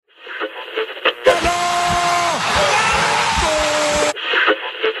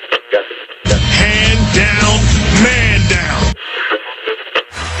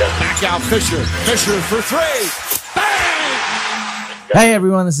Look out, Fisher. Fisher for three. Bang! Hey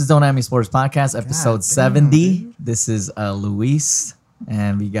everyone, this is Don't At Me Sports Podcast, episode 70. This is Luis,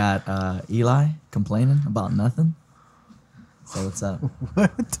 and we got Eli complaining about nothing. So what's up?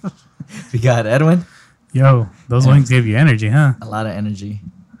 What? We got Edwin. Yo, those wings gave you energy, huh? A lot of energy.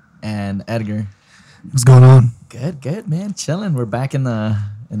 And Edgar. What's going on? Good, man. Chilling. We're back in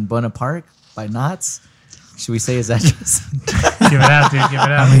Buena Park by Knott's. Should we say his address? Give it out, dude. Give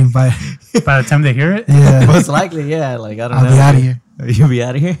it out. I mean, by the time they hear it, yeah, Most likely, yeah. Like, I don't know. I'll be out of here. You'll be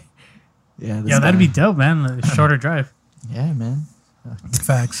out of here? Yeah. yeah, that'd be dope, man. A shorter drive. Yeah, man.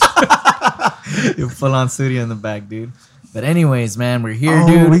 Facts. Full on studio in the back, dude. But anyways, man, we're here, Oh,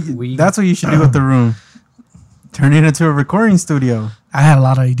 dude. that's what you should do with the room. Turn it into a recording studio. I had a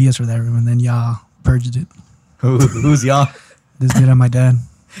lot of ideas for that room, and then y'all purged it. Who's y'all? This dude and my dad.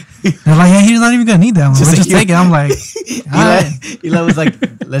 They're like, yeah, he's not even gonna need that one. Just Just take it. I'm like, Eli was like,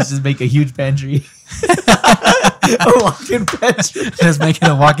 let's just make a huge pantry. A walk-in pantry. let's make it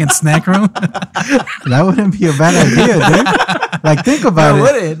a walk-in snack room. That wouldn't be a bad idea, dude. Like, think about I it.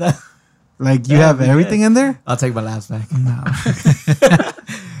 wouldn't. Like, you have everything in there? I'll take my last back. No.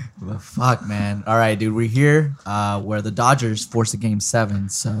 Well, fuck, man. All right, dude. We're here where the Dodgers forced a Game 7.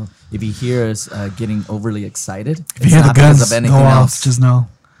 So if you hear us getting overly excited, If you hear the not because guns of go anything off, else. just know.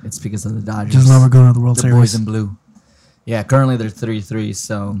 It's because of the Dodgers. Just know we're going to the World the Series. boys in blue. Yeah, currently they're 3-3.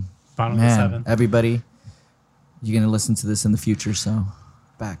 So, Bottom of the man, seven. everybody, you're going to listen to this in the future. So,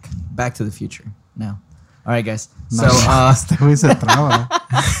 back to the future now. All right, guys. So, Este güey se traba.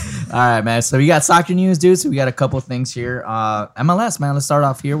 all right, man. So we got soccer news, dude. So we got a couple things here. MLS, man. Let's start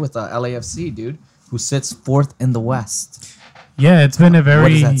off here with LAFC, dude, who sits fourth in the West. Yeah, it's been a very, What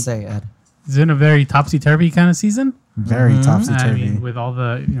does that say, Ed? it's been a very topsy-turvy kind of season. Very I topsy-turvy. mean, with all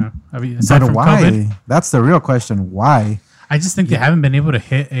the, aside But from why? COVID, That's the real question. Why? I just think they haven't been able to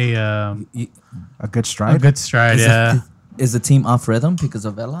hit a A good stride? good stride. Is the team off rhythm because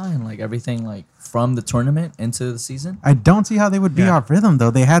of Ella and like everything like from the tournament into the season? I don't see how they would be Yeah. off rhythm,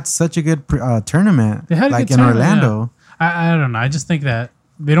 though. They had such a good tournament. They had a like good in tournament, Orlando. I don't know. I just think that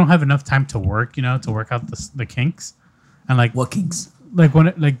they don't have enough time to work, to work out the kinks. And like What kinks? like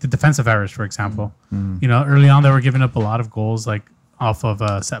the defensive errors, for example. Mm. Early on they were giving up a lot of goals like off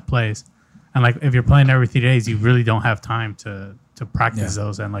of set plays, and like if you're playing every 3 days, you really don't have time to practice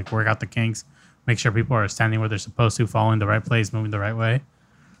those and like work out the kinks, make sure people are standing where they're supposed to, following the right plays, moving the right way.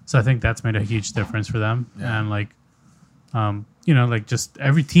 So I think that's made a huge difference for them. And like, like just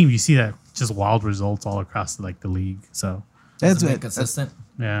every team you see that just wild results all across the league. So It's been consistent.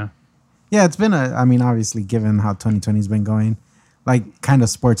 yeah. Yeah, it's been obviously, given how 2020's been going, like, kind of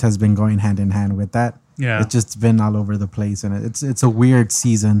sports has been going hand in hand with that. Yeah. It's just been all over the place, and it's a weird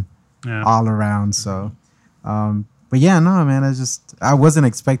season Yeah. all around. So, but yeah, no, man, I wasn't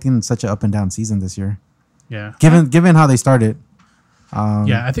expecting such an up and down season this year. Yeah. Given how they started.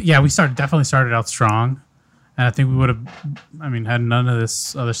 Yeah, I think we definitely started out strong, and I think we would have. I mean, had none of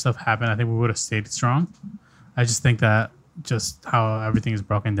this other stuff happen, I think we would have stayed strong. I just think that just how everything is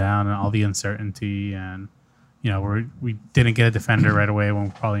broken down and all the uncertainty, and we didn't get a defender right away when we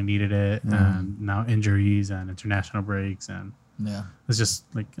probably needed it, and now injuries and international breaks, and Yeah. it's just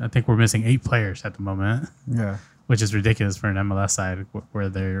like I think we're missing 8 players at the moment, Yeah. which is ridiculous for an MLS side where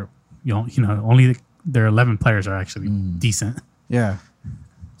they're only their 11 players are actually decent. Yeah.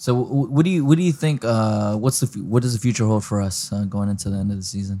 So what do you think? What does the future hold for us going into the end of the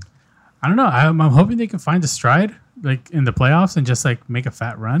season? I don't know. I'm hoping they can find a stride like in the playoffs and just like make a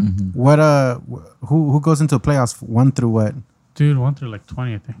fat run. What who goes into playoffs 1 through what? Dude, 1 through like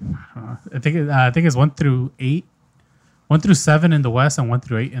 20, I think. I think it's 1 through 8, 1 through 7 in the West, and 1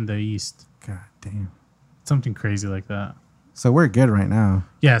 through 8 in the East. God damn. Something crazy like that. So we're good right now.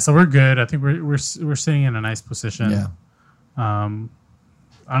 Yeah, so we're good. I think we're sitting in a nice position. Yeah.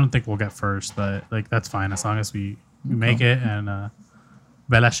 I don't think we'll get first, but like that's fine as long as we make it. And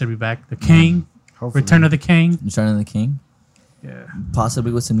Vela should be back. The King, Hopefully. Return of the King. Return of the King. Yeah,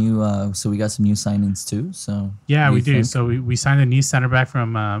 Possibly with some new. So we got some new signings too. So yeah, what we do you do. think? So we signed a new center back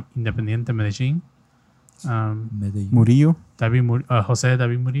from Independiente Medellin. Murillo? Jose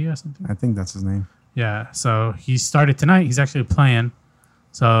David Murillo or something. I think that's his name. Yeah, so he started tonight. He's actually playing.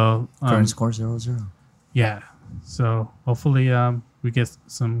 So Current score 0-0. yeah, so hopefully we get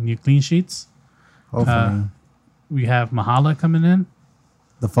some new clean sheets. Hopefully. We have Mahala coming in,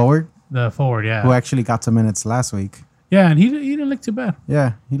 The forward, the forward. Yeah, who actually got some minutes last week. yeah, and he didn't look too bad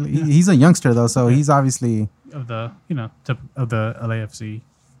Yeah, he's a youngster though, so he's obviously of the of the LAFC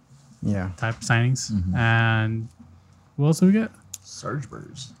type signings. And what else do we get? Serge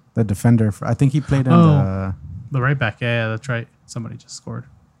Burrs. the defender. I think he played in The right back. Yeah, that's right. Somebody just scored.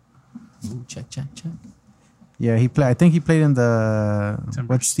 Ooh, check. Yeah, he play. I think he played in the Timbers.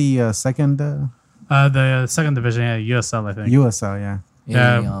 what's the second The second division, yeah, USL, I think. USL. Yeah,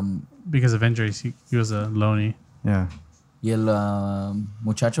 Yeah. Because of injuries, he was a loanee. yeah. Y el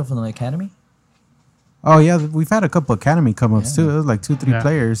muchacho from the academy. Oh yeah, we've had a couple academy come ups too. It was like 2-3 Yeah.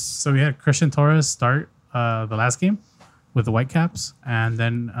 players. So we had Christian Torres start the last game with the Whitecaps, and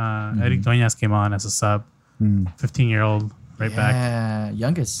then Eric Dueñas came on as a sub, 15-year-old right back. Yeah,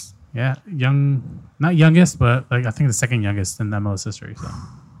 youngest. Yeah, not youngest, but like I think the second youngest in MLS history.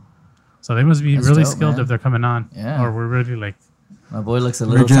 So they must be That's really dope, skilled man. if they're coming on. Yeah. Or we're really like My boy looks a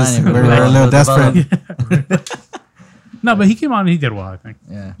We're little just tiny. but we're, we're we're a little developed. desperate. no, but he came on and he did well. I think.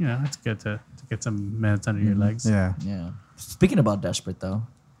 Yeah, You know, it's good to get some minutes under your legs. Yeah. yeah. Speaking about desperate though,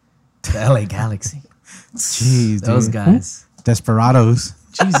 the LA Galaxy. Jeez, Those dude. guys. Desperados.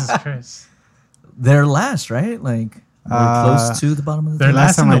 Jesus Christ. They're last, right? Like we're close to the bottom of the they're table.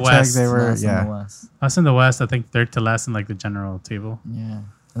 last in the West. they were Last in the yeah. West. Us in the West, I think third to last in like the general table. Yeah.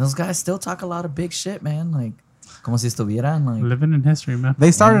 And those guys still talk a lot of big shit, man. Like, como si estuvieran, like, Living in history, man.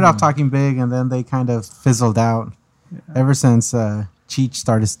 They started off talking big and then they kind of fizzled out. Ever since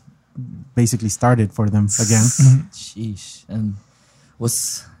Cheech basically started for them again. sheesh. And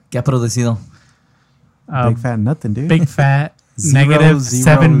 ¿qué ha producido? Big fat nothing, dude. Big fat Zero, negative zero,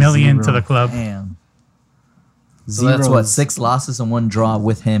 7 million to zero. the club. Damn. So that's what, 6 losses and 1 draw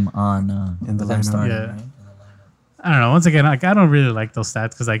with him on In the with him lineup. starting, Yeah. right? I don't know. Once again, like I don't really like those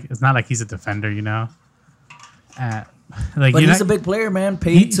stats because like it's not like he's a defender, you know. Like But you're he's not- a big player, man.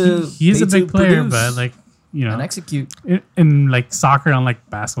 Paid to he is a paid big to player, produce but like you know, and execute. in like soccer, unlike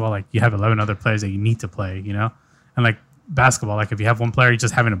basketball, like you have 11 other players that you need to play, you know. And like basketball, like if you have one player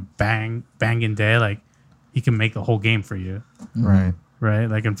just having a banging day, like he can make the whole game for you, Right. right?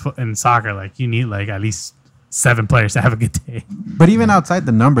 Like in soccer, like you need like at least 7 players to have a good day. But even outside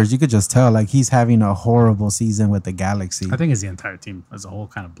the numbers, you could just tell like he's having a horrible season with the Galaxy. I think it's the entire team as a whole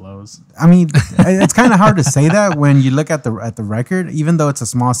kind of blows. I mean, it's kind of hard to say that when you look at the record, even though it's a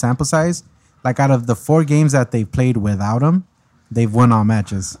small sample size. Like out of the 4 games that they've played without him, they've won all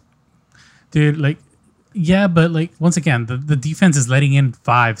matches. Dude, like, yeah, but like once again, the defense is letting in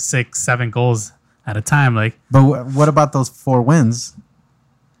 5, 6, 7 goals at a time. Like, But what about those 4 wins?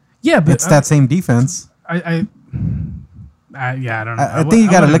 yeah, but It's that same defense. I yeah, I don't know. I think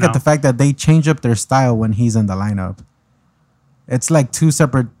you got to look at the fact that they change up their style when he's in the lineup. It's like 2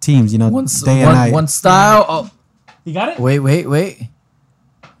 separate teams, you know, day and night. One style. Oh, You got it. wait.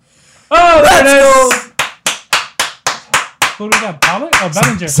 Oh, there it is. Who did that? Pollard? Oh,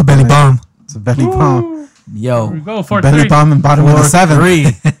 Bellinger. It's a belly bomb. It's a belly bomb. Yo. Here we go. 4-3. Belly bomb and bottom of the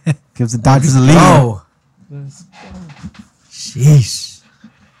 7th. 4-3. Gives the Dodgers a lead. Oh. Sheesh.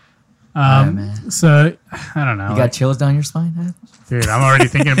 man. So I don't know. You got chills down your spine, Dad? dude, I'm already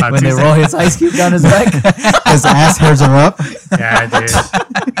thinking about When they Tuesday. roll his ice cube down his back? His ass hairs are up. Yeah, dude.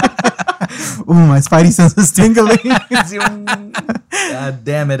 Ooh, my spidey sense is tingling. God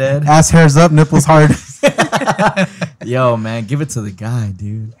damn it, Ed. Ass hairs up, nipples hard. Yo, man, give it to the guy,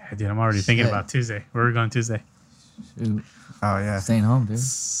 dude. Yeah, dude, I'm already thinking about Tuesday. Where are we going Tuesday? Shoot. Oh, yeah. Staying home, dude.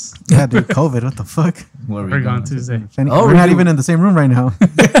 Yeah, dude, COVID. What the fuck? Where are We're going Tuesday. Oh, We're we not do- even in the same room right now.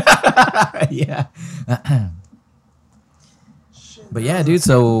 Yeah. But yeah, dude,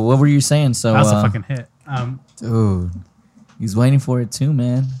 so what were you saying? So, That was a fucking hit. dude, he's waiting for it too,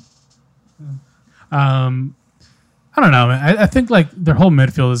 man. I don't know, man. I think like their whole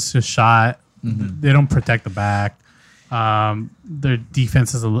midfield is just shot. They don't protect the back. Their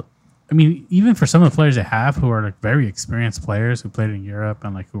defense is I mean, even for some of the players they have who are like very experienced players who played in Europe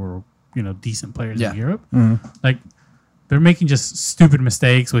and like who were, you know, decent players Yeah. in Europe, like they're making just stupid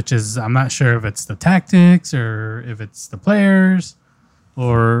mistakes, which is I'm not sure if it's the tactics or if it's the players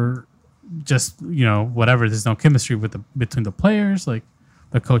or just, you know, whatever. There's no chemistry between the players. Like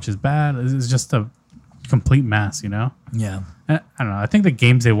the coach is bad. It's just a complete mess, you know? Yeah. I don't know. I think the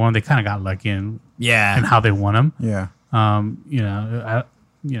games they won, they kind of got lucky in Yeah. how they won them. Yeah. I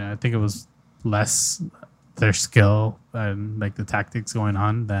think it was less their skill and like the tactics going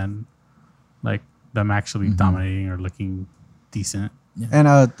on than like them actually dominating or looking decent. And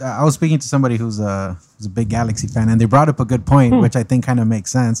I was speaking to somebody who's a big Galaxy fan, and they brought up a good point, which I think kind of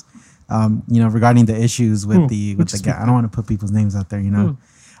makes sense. You know, regarding the issues with the I don't want to put people's names out there, you know,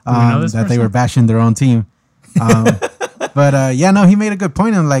 Do we know this that they person? were bashing their own team. But yeah, no, he made a good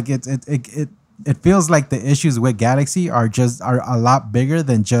point, and like it feels like the issues with Galaxy are a lot bigger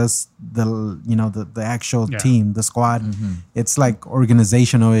than just the actual Yeah. team, the squad. It's like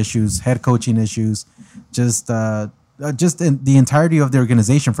organizational issues, head coaching issues, just in the entirety of the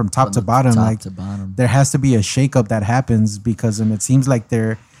organization from top to bottom. top Like to bottom. there has to be a shakeup that happens because it seems like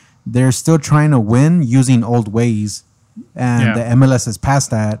they're they're still trying to win using old ways, and Yeah. the MLS is past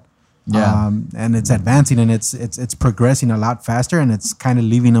that. Yeah. And it's advancing and it's progressing a lot faster, and it's kind of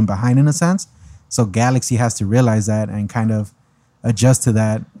leaving them behind in a sense. So Galaxy has to realize that and kind of adjust to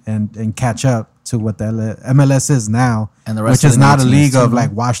that and catch up to what the MLS is now, And the rest which of is the new not a teams league of too.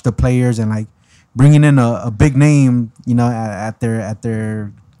 like wash the players and like bringing in a big name, you know, at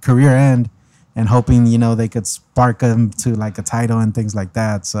their career end, and hoping, you know, they could spark them to like a title and things like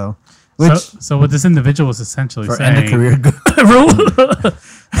that. So, which So what this individual was essentially For saying, end of career good.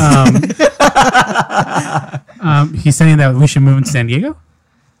 he's saying that we should move into San Diego.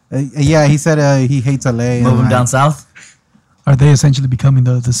 yeah, he said he hates LA. and, Move them like, down south. Are they essentially becoming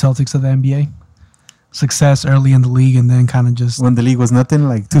the Celtics of the NBA? Success early in the league and then kind of just when the league was nothing,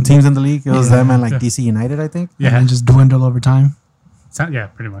 like two teams in the league. It was Yeah. them and like Yeah. DC United, I think. and then just dwindle over time. Yeah,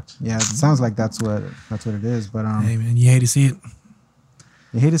 pretty much. Yeah, it sounds like that's what it is. But Hey man, you hate to see it.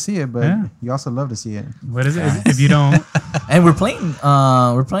 you hate to see it, but Yeah. you also love to see it. What is it? If you don't, And we're playing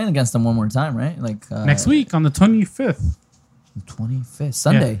against them one more time, right? Like next week on the 25th. 25th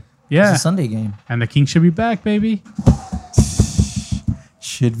Sunday. Yeah. It's a Sunday game. And the King should be back, baby.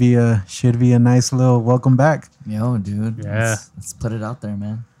 Should be a nice little welcome back. Yo, dude. Yeah. Let's put it out there,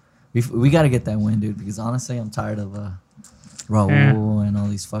 man. We got to get that win, dude. Because honestly, I'm tired of Raul Yeah. and all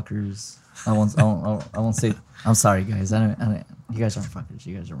these fuckers. I won't say. I'm sorry, guys. I don't. You guys aren't fuckers.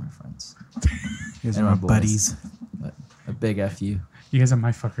 You guys are my friends. Here's And my my boys. buddies. But a big F you. You guys are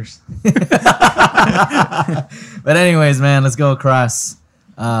my fuckers. But anyways, man, let's go across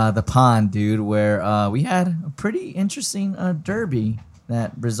the pond, dude, where we had a pretty interesting derby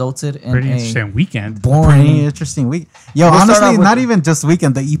that resulted in Pretty a interesting weekend. Pretty boring. interesting week. Yo, We'll start honestly, off with- not even just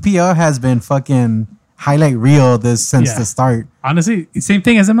weekend. The EPL has been fucking highlight reel since Yeah. the start. Honestly, same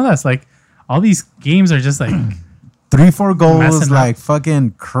thing as MLS. Like all these games are just like 3-4 goals, Messing up. like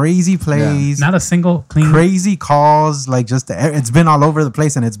fucking crazy plays, not a single clean. crazy calls. Like it's been all over the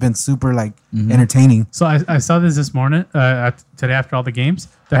place, and it's been super like entertaining. So I saw this morning, today after all the games.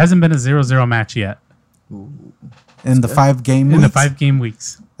 There hasn't been a 0-0 match yet In the 5-game in the weeks. 5-game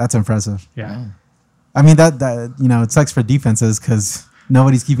weeks. That's impressive. Yeah. I mean that you know, it sucks for defenses because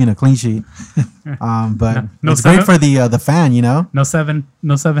nobody's keeping a clean sheet. But No it's great seven- for the fan, you know. No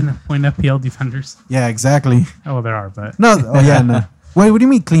 7-point FPL defenders. Yeah, exactly. Oh, well, there are, but No, oh yeah, no. Wait, what do you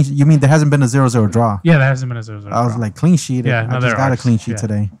mean clean sheet? You mean there hasn't been a 0-0 draw? yeah, there hasn't been a 0-0. I was draw. like clean sheet. Yeah, I no, just there got are. a clean sheet Yeah.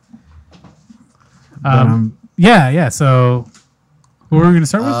 today. Yeah. So who are we gonna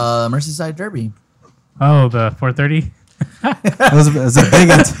start with? Merseyside Derby. Oh, the 4:30. It was a big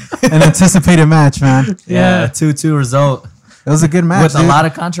an anticipated match, man. Yeah. 2-2 result It was a good match. with a dude. lot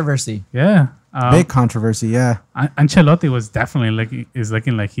of controversy. Yeah. Big controversy, yeah. Ancelotti was definitely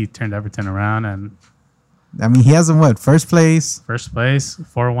looking like he turned Everton around and I mean, he has him first place. first place,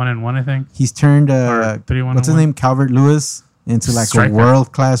 4-1-1, I think. He's turned Or 3-1-1. what's his name, Calvert Lewis, into like Striker. a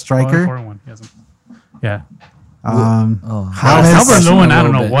world class striker. 4-1. He has him. Yeah. Oh, James- James- Calvert Lewin, I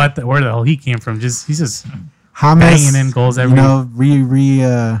don't little know bit. where the hell he came from. He's just James, banging in goals every. you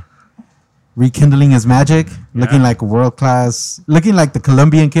know, rekindling his magic, looking like a world class, looking like the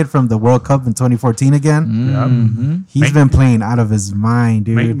Colombian kid from the World Cup in 2014 again. Mm-hmm. He's Make- been playing out of his mind,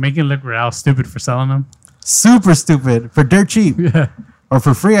 dude. making look Real stupid for selling him. Super stupid for dirt cheap Yeah. or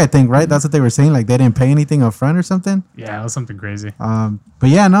for free, I think. Right? That's what they were saying. Like they didn't pay anything up front or something. Yeah, it was something crazy. But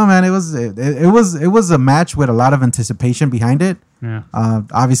yeah, no, man, it was a match with a lot of anticipation behind it. Yeah.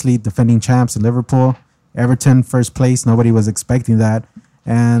 Obviously, defending champs in Liverpool, Everton first place. Nobody was expecting that,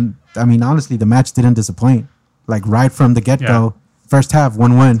 and I mean, honestly, the match didn't disappoint. Like right from the get go, first half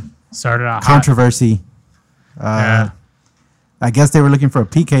 1-1, Started out hot. controversy. Yeah. I guess they were looking for a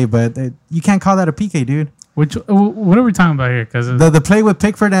PK, but you can't call that a PK, dude. What are we talking about here? Because The play with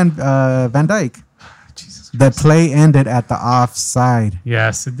Pickford and Van Dijk. Jesus. The play ended at the offside.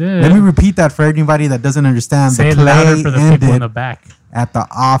 Yes, it did. Let me repeat that for anybody that doesn't understand. Say The it play louder for the people in ended the back. at the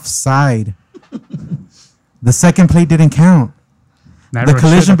offside. The second play didn't count. Never The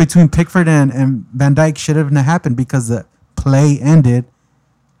collision should've. between Pickford and Van Dijk should have happened because the play ended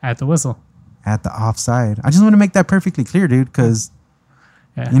At the whistle. at the offside. I just want to make that perfectly clear, dude, because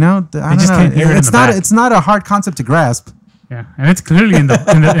Yeah. you know I don't just know. can't hear it in It's the not back. it's not a hard concept to grasp. Yeah, and it's clearly in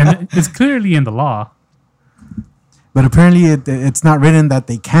the it's clearly in the law. But apparently, it's not written that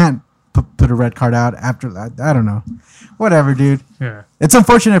they can't put a red card out after that. I don't know. Whatever, dude. Yeah, It's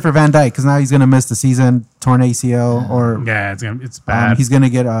unfortunate for Van Dijk because now he's gonna miss the season, torn ACL, or yeah, it's bad. he's gonna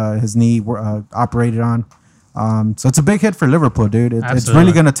get his knee operated on. So it's a big hit for Liverpool, dude. It's Absolutely.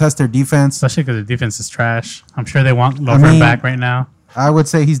 really gonna test their defense. Especially because the defense is trash. I'm sure they want Lovren mean- back right now. I would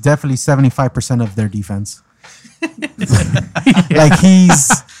say he's definitely 75% of their defense. Like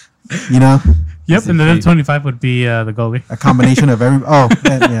You know, Yep, and the other 25 would be the goalie. a combination of every. Oh,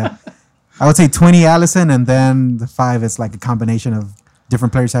 yeah. I would say 20 Allison, and then the 5 is like a combination of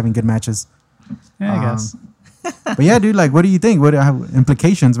different players having good matches. Yeah, I guess. But yeah, dude, like, what do you think? What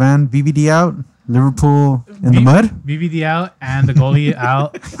implications, man? VVD out, Liverpool in the mud. VVD out and the goalie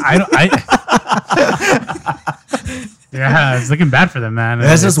out. Yeah, it's looking bad for them, man.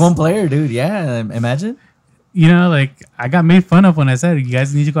 That's just one player, dude. Yeah, imagine. You know, like I got made fun of when I said you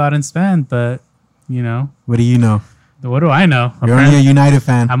guys need to go out and spend, but you know, What do you know? what do I know? You're only a United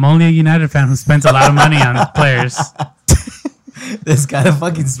fan. I'm only a United fan who spends a lot of money on players. This kind of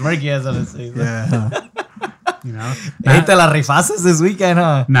fucking smirky has on his face. Yeah. You know, Hey, te la rifaste this weekend,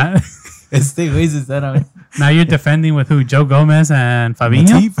 huh? now, Este güey se está a ver. now you're defending with who? Joe Gomez and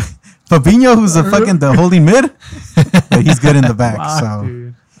Fabinho. Matip. Fabinho, who's the holding mid, but he's good in the back. Fuck, So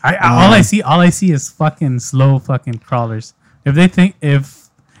dude. All I see is fucking slow fucking crawlers. If they think They.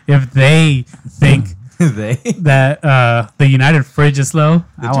 that the United fridge is slow,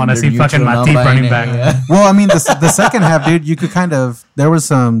 I want to see fucking Matip running back. Yeah. well, I mean, the second half, dude, you could kind of there were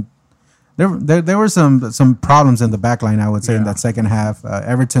some problems in the back line, I would say, in that second half.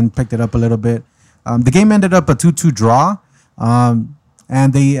 Everton picked it up a little bit. The game ended up a 2-2 draw.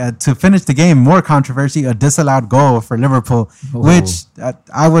 And they to finish the game, more controversy, a disallowed goal for Liverpool, which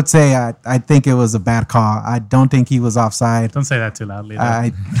I would say I think it was a bad call. I don't think he was offside. Don't say that too loudly. though.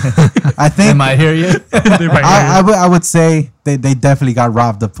 I They think might hear you. They might hear I would say they definitely got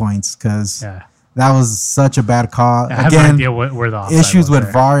robbed of points because you. Yeah. that was such a ball call. I have no Again, idea where the offside issues was with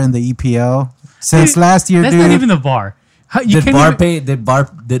there. VAR in the EPL since last year, That's dude. not even the VAR. You Did can't Bar even,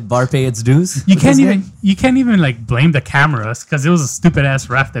 pay its dues? you with can't this even game? you can't even like blame the cameras because it was a stupid ass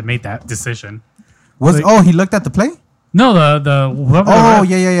ref that made that decision. He looked at the play? No, the whoever the Oh, ref-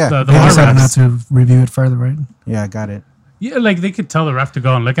 yeah. The They VAR decided not refs. to review it further, right? Yeah, I got it. Yeah, like they could tell the ref to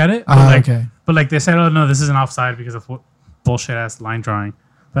go and look at it. But Okay. But like they said, oh no, this isn't offside because of bullshit ass line drawing.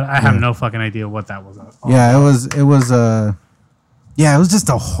 But I have no fucking idea what that was. Yeah, it was just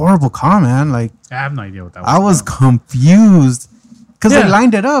a horrible call, man. Like I have no idea what that was. I was confused because Yeah. they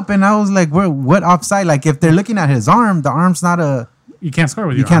lined it up, and I was like, "What offside? Like, if they're looking at his arm, the arm's not a. You can't score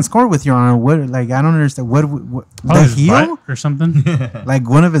with You your can't arm. score with your arm. What? Like, I don't understand. What Probably the his heel? butt or something. Like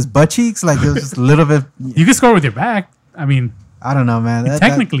one of his butt cheeks? Like it was just a little bit. You can score with your back. I mean, I don't know, man. you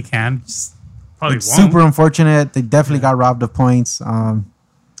technically can. Just probably it's won't. super unfortunate. They definitely got robbed of points. Yeah,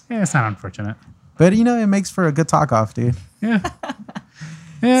 it's not unfortunate. But you know, it makes for a good talk off, dude. Yeah.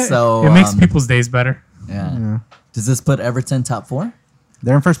 Yeah. So, it makes people's days better. Yeah. Does this put Everton top 4?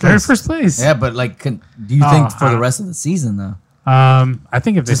 They're in first They're in place. first place. Yeah, but like, do you think for the I- rest of the season though? I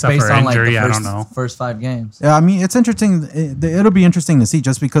think if they Just based suffer on like injury, the I first, don't know. first 5 games. Yeah, I mean, it's interesting. It'll be interesting to see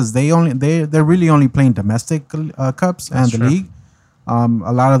just because they're really only playing domestic cups and the true. league.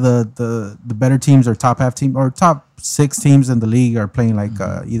 A lot of the better teams or top half team or top 6 teams in the league are playing like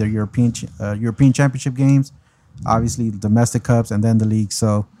either European Championship games, obviously domestic cups, and then the league.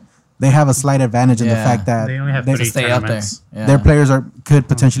 So they have a slight advantage in the Yeah. fact that They only have they- 3 Stay up there. tournaments. Yeah. their players could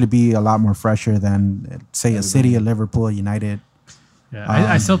potentially be a lot more fresher than say a City, a Liverpool, a United. Yeah,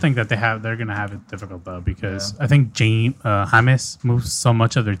 I still think that they're gonna have it difficult though because I think James moves so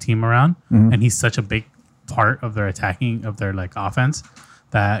much of their team around, and he's such a big part of their attacking of their like offense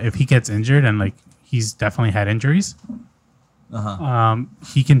that if he gets injured and like he's definitely had injuries,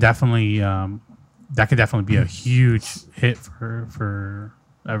 he can definitely that could definitely be a huge hit for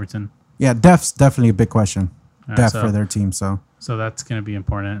Everton. Yeah, Def's definitely a big question. Yeah, Def so- for their team. So So that's gonna be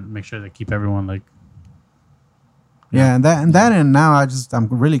important. Make sure they keep everyone like yeah, and now I'm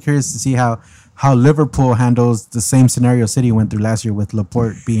really curious to see how Liverpool handles the same scenario City went through last year with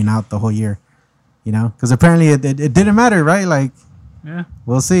Laporte being out the whole year. You know, because apparently it didn't matter, right? Like yeah.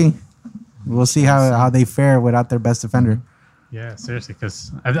 we'll see how they fare without their best defender. Yeah, seriously,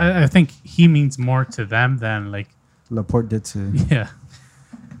 because I think he means more to them than like Laporte did to. yeah.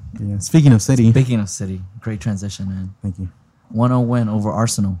 Yeah. Speaking of City, Speaking of City, great transition, man. thank you. 1-0 win over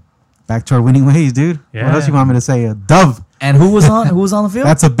Arsenal. Back to our winning ways, dude. Yeah. What else you want me to say? A dub. And who was on the field?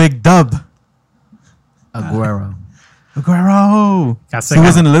 That's a big dub. Aguero. Aguero. Got So he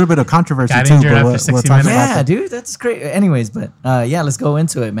was in a little bit of controversy got too, injured but after we'll 60 talk minutes. about Yeah, that. dude, that's great. Anyways, but yeah, let's go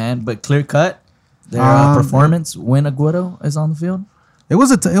into it, man. But clear cut, their performance when Aguero is on the field. It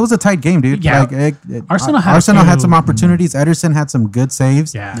was a tight game, dude. Yeah. Like, Arsenal had a Arsenal had few- some opportunities. Ederson had some good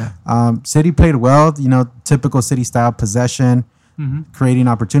saves. Yeah. City played well. You know, typical City style possession, Mm-hmm. creating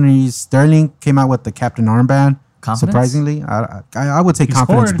opportunities. Sterling came out with the captain armband. Confidence? Surprisingly, I would say He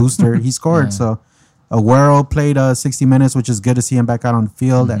confidence scored. booster. He scored. Yeah. So Aguero played 60 minutes, which is good to see him back out on the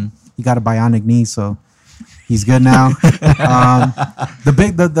field. Mm-hmm. He got a bionic knee, so He's good now.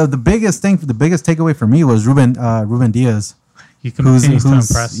 The biggest takeaway for me was Ruben Diaz. He continues to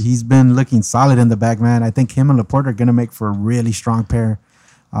impress. He's been looking solid in the back, man. I think him and Laporte are gonna make for a really strong pair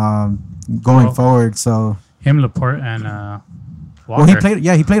going forward. So him, Laporte, and Walker. well,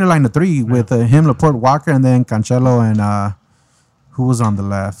 he played a line of three with him, Laporte, Walker, and then Cancelo and who was on the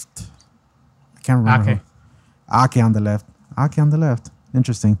left? I can't remember. Ake on the left. Ake on the left.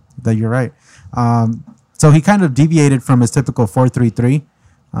 Interesting that you're right. So he kind of deviated from his typical 4-3-3,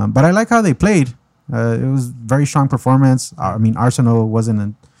 but I like how they played. It was very strong performance. I mean, Arsenal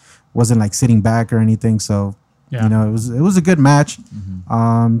wasn't like sitting back or anything. So Yeah. you know, it was a good match.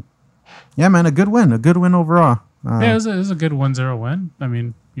 Yeah, man, a good win overall. Yeah, it was a good 1-0 win. I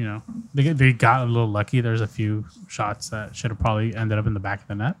mean, you know, they got a little lucky. There's a few shots that should have probably ended up in the back of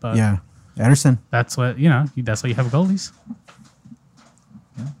the net, but Yeah, Ederson. that's what you know. That's why you have goalies.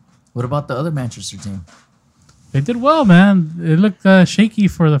 What about the other Manchester team? They did well, man. It looked shaky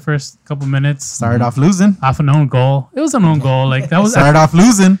for the first couple minutes. Started off losing. Off an own goal. It was an own goal. Like that was. Started off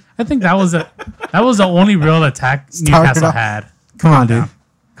losing. I think that was the only real attack Started Newcastle off- had. Come on, dude.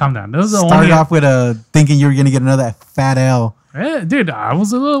 Calm down. That was the Started only. off with thinking you were gonna get another fat L. Dude, I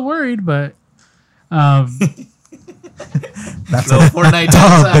was a little worried, but That's Little Fortnite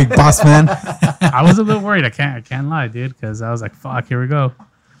oh, dance. big boss man. I was a little worried. I can't lie, dude, because I was like, "Fuck, here we go."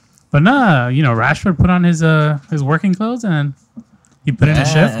 But nah, you know, Rashford put on his working clothes and he put in a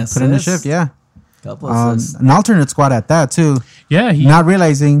shift. Put in the shift, yeah. Couple assists. An alternate squad at that too. Yeah, he Not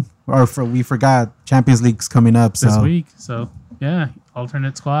realizing, we forgot Champions League's coming up. this So week. So yeah,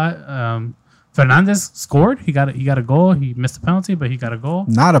 alternate squad. Fernandez scored. He got a goal. He missed a penalty, but he got a goal.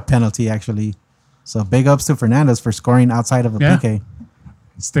 not a penalty actually. So big ups to Fernandez for scoring outside of a Yeah. PK.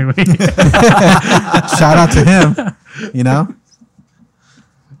 Stay away. Shout out to him. You know,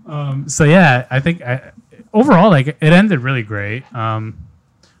 So yeah, I think overall, like it ended really great.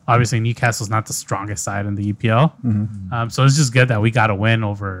 Obviously, Newcastle's not the strongest side in the EPL, so it's just good that we got a win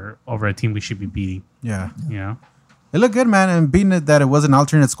over a team we should be beating. yeah. You know, It looked good, man, and being it that it was an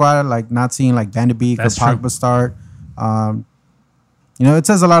alternate squad, like not seeing like Van de Beek or That's true. Pogba start. You know, it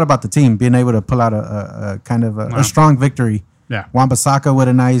says a lot about the team being able to pull out a kind of Wow. a strong victory. yeah. Wan-Bissaka with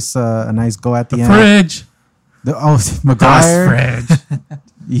a nice go at the, The end. fridge, Maguire. fridge.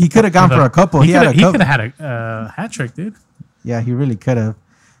 He could have gone for a couple. He He had a could couple. have had a hat trick, dude. Yeah, he really could have.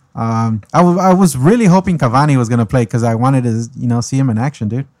 I was really hoping Cavani was gonna play because I wanted to see him in action,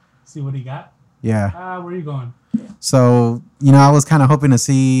 dude. See what he got. Yeah. Where are you going? So I was kind of hoping to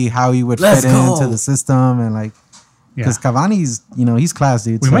see how he would Let's fit go. into the system and like Yeah. because Cavani's he's class,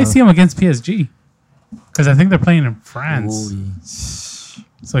 dude. We so. might see him against PSG because I think they're playing in France. Holy.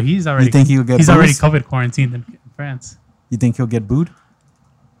 So he's already. You think he'll get He's already boost? COVID quarantined in France. You think he'll get booed?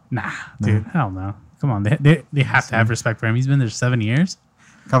 Nah, dude, hell no. Come on, they have to have respect for him. He's been there 7 years.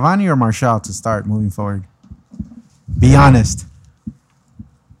 Cavani or Martial to start moving forward? Be honest.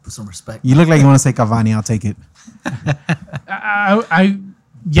 Put some respect. You look like you want to say Cavani. I'll take it.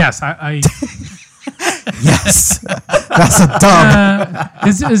 Yes, Yes. That's a dub.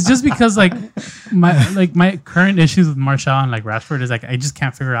 it's just because my current issues with Martial and like Rashford is like I just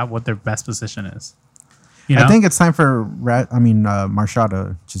can't figure out what their best position is. You know? I think it's time for Martial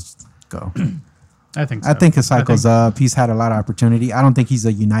to just go. I think. I think his cycle's up. He's had a lot of opportunity. I don't think he's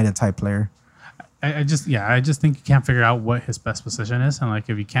a United type player. I just think you can't figure out what his best position is, and like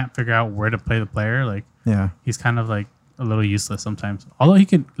if you can't figure out where to play the player, like Yeah. he's kind of like a little useless sometimes. Although he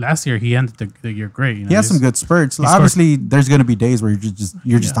could last year, he ended the year great. You know? He has some He's- good spurts. scored- Obviously, there's going to be days where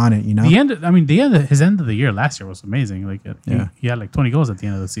you're just on it, The end. His end of the year last year was amazing. Like he had like 20 goals at the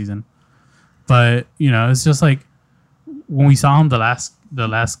end of the season. But it's just like when we saw him the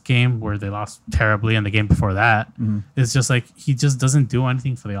last game where they lost terribly, and the game before that, it's just like he just doesn't do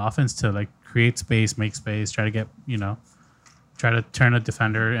anything for the offense to like create space, make space, try to get try to turn a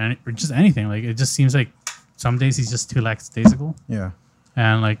defender or just anything. Like it just seems like some days he's just too lackadaisical, Yeah.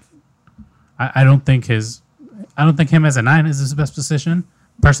 and like I don't think him as a 9 is his best position.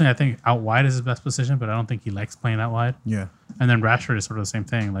 Personally, I think out wide is his best position, but I don't think he likes playing out wide. Yeah. And then Rashford is sort of the same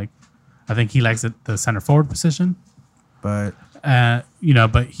thing. Like I think he likes the center forward position. But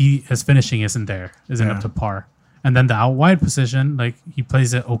But his finishing isn't up Yeah. to par. And then the out wide position, like he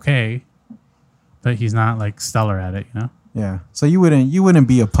plays it okay, but he's not like stellar at it, yeah. So you wouldn't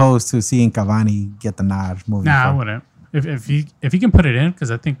be opposed to seeing Cavani get the nod moving Nah, I forward. wouldn't. If he can put it in,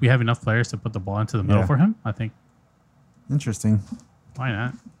 because I think we have enough players to put the ball into the middle Yeah. for him. I think Interesting. why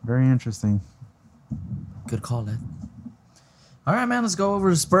not? Very interesting. Good call, Ed. All right, man. Let's go over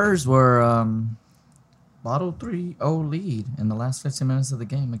to Spurs. Where bottle 3-0 lead in the last 15 minutes of the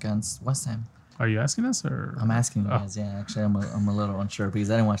game against West Ham. Are you asking us or? I'm asking you guys. Yeah, actually, I'm a little unsure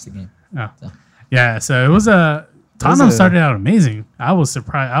because I didn't watch the game. Oh. So. Yeah, so it was a Tottenham started out amazing. I was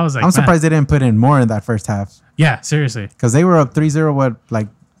surprised. I was like, I'm man. surprised they didn't put in more in that first half Yeah, seriously. because they were up 3-0. What, like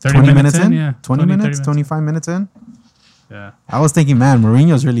 30 20 minutes in? yeah. 20 minutes, 30 25 minutes in. Yeah. I was thinking, man,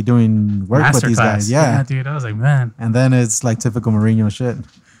 Mourinho's really doing work with these guys. Masterclass. Yeah. Dude. I was like, man, And then it's like typical Mourinho shit.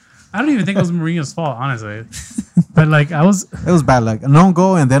 I don't even think it was Mourinho's fault, honestly. But like, I was. It was bad luck. An own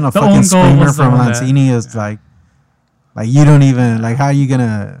goal and then a The fucking own goal screamer was the from one that- Lanzini is like you don't even, like, how are you going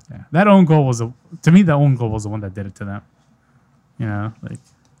to, Yeah, that own goal was to me. The own goal was the one that did it to them. You know, like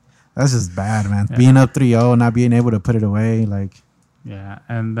that's just bad, man. Yeah. Being up 3-0, not being able to put it away. Like, yeah,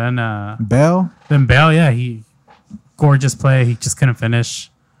 and then Bell Bale, yeah, he gorgeous play. He just couldn't finish.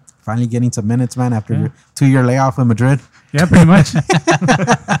 finally getting some minutes, man, after Yeah. your 2-year layoff in Madrid. Yeah, pretty much.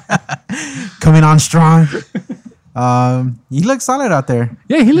 Coming on strong. He looked solid out there.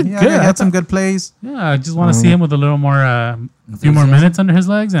 Yeah, he looked Yeah, good. he had some good plays. Yeah, I just want to see him with a little more, a few more Enthusiasm. minutes under his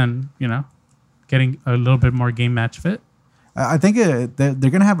legs, and getting a little bit more game match fit. I think they're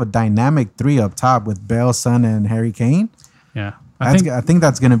going to have a dynamic 3 up top with Bale, Son, and Harry Kane. Yeah, I think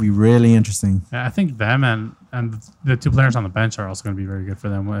that's going to be really interesting. I think them and the 2 players on the bench are also going to be very good for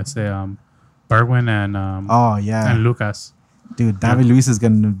them. Let's say Bergwijn and Oh, yeah. and Lucas. Dude, David Luiz is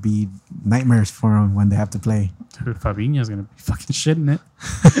going to be nightmares for him when they have to play. Dude, Fabinho is going to be fucking shitting it.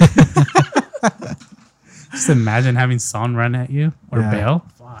 Just imagine having Son run at you or Yeah. Bale.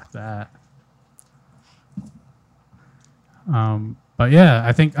 Fuck that. But yeah,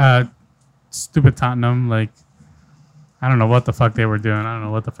 I think stupid Tottenham, like, I don't know what the fuck they were doing. I don't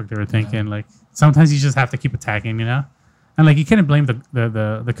know what the fuck they were thinking. Like, sometimes you just have to keep attacking, and like you can't blame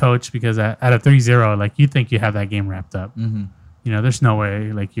the coach because at a 3-0, like, you think you have that game wrapped up. Mm-hmm. There's no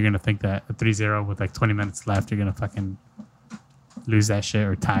way like you're gonna think that a 3-0 with like 20 minutes left, you're gonna fucking lose that shit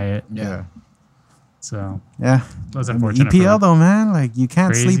or tie it. Yeah. So Yeah. that was I mean, unfortunate. for EPL, them. though, man, like, you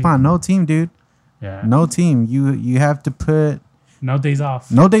can't Crazy. sleep on no team, dude. Yeah. No team. You have to put No days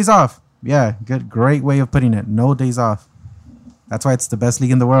off. no days off. Yeah, great way of putting it. No days off. That's why it's the best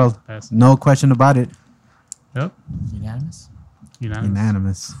league in the world. Best. No question about it. Yep. Unanimous.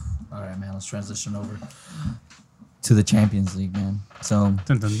 Unanimous. All right, man. Let's transition over to the Champions League, man. So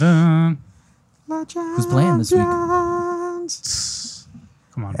Dun, dun, dun. Who's playing this week?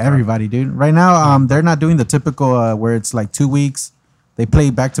 Come on. bro. Everybody, dude. Right now, they're not doing the typical where it's like 2 weeks. They play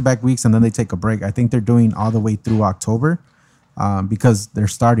back-to-back weeks and then they take a break. I think they're doing all the way through October because they're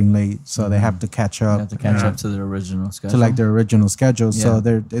starting late, so they have to catch you up have to catch Yeah. up to the original to schedule. like their original schedule. Yeah.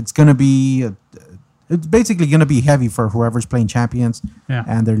 So it's gonna be it's basically gonna be heavy for whoever's playing champions Yeah.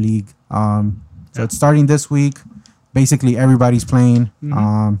 and their league. So Yeah. it's starting this week. Basically, everybody's playing.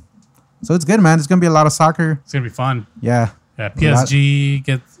 Mhm. So it's good, man. It's gonna be a lot of soccer. It's gonna be fun. Yeah, Yeah. PSG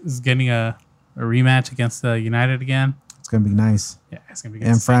is getting a rematch against United again. it's gonna be nice Yeah, it's gonna be good.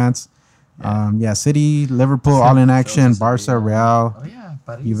 in to see. France. Yeah. City, Liverpool, City, all in action. Chelsea, Barca, yeah. Real, Oh yeah,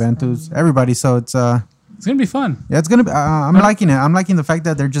 Paris. Juventus, everybody. So it's It's gonna be fun. yeah, it's gonna be. I'm liking it. I'm liking the fact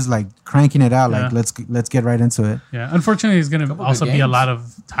that they're just like cranking it out. Like Yeah. let's get right into it. Yeah. Unfortunately, there's gonna Couple also good be a games. lot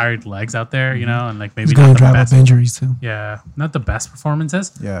of tired legs out there, and like maybe He's not going the to drive best. up injuries too. Yeah, not the best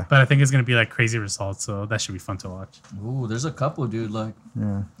performances. Yeah. But I think it's gonna be like crazy results, so that should be fun to watch. Ooh, there's a couple, dude. Like,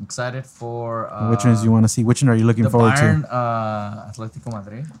 Yeah. excited for Which ones you want to see? Which one are you looking the forward Bayern, to? Atletico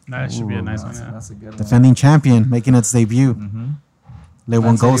Madrid. That should be a Ooh, nice one. That's, Yeah. that's a good one. Defending champion making its debut. Mm-hmm.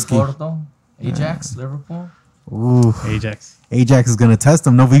 Lewandowski. Porto, Ajax, Liverpool. Ooh, Ajax. Ajax is gonna test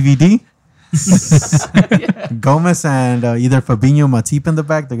him. No VVD. Gomez and either Fabinho, Matip in the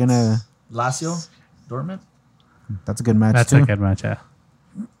back. They're gonna. Lazio, Dortmund. That's a good match That's too. a good match. Yeah.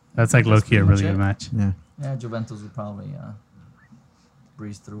 That's like low key a pretty really much good it. match. Yeah. Yeah, Juventus would probably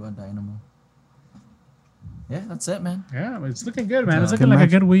breeze through a Dynamo. Yeah, that's it, man. Yeah, it's looking good, man. It's Yeah. looking Good like match.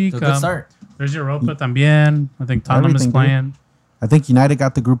 a good week. It's a good start. There's Europa también. I think Tottenham is Everything, dude. playing. I think United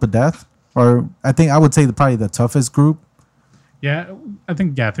got the group of death, or I would say probably the toughest group. Yeah, I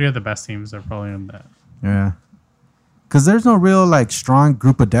think 3 of the best teams are probably in that. Yeah. Because there's no real like strong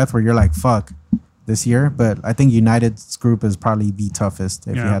group of death where you're like fuck this year, but I think United's group is probably the toughest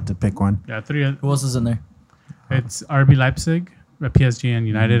if you Yeah. had to pick one. Yeah, 3. Who else is in there? It's RB Leipzig, PSG, and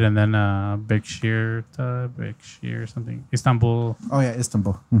United, and then Big Shear something. Istanbul. Oh yeah,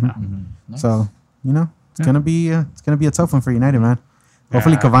 Istanbul. Mhm. Mm-hmm. Nice. So it's Yeah. gonna be a tough one for United, man.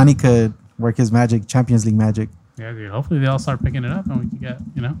 Hopefully Yeah. Cavani could work his magic, Champions League magic, Yeah, dude. Hopefully they all start picking it up and we can get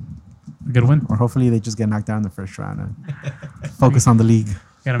a good win. or hopefully they just get knocked out in the first round and focus on the league.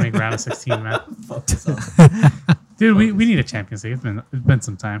 Gotta make round of 16, man. Focus on- Dude, we need a Champions League. It's been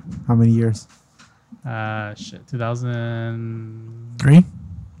some time. How many years? 2000. 3.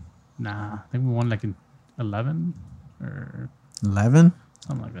 Nah, I think we won like in 11 or 11.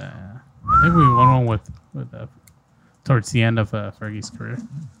 something like that. Yeah. I think we won one with towards the end of Fergie's career.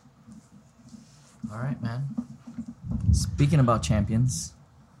 All right, man. Speaking about champions,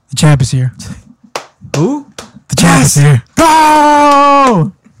 The champ is here. who? The champ is here.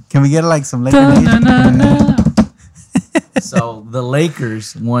 Go! Can we get like some Laker music? So the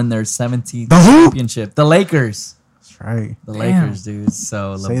Lakers won their 17th The who? championship. The Lakers. That's right. The Damn. Lakers, dude.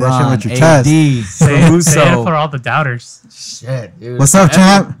 So Say that shit LeBron, with your AD, chest. Say it for Caruso. all the doubters. Shit, dude. What's up, For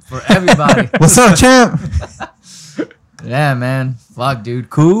champ? For everybody. What's up, champ? Yeah, man. Fuck, dude.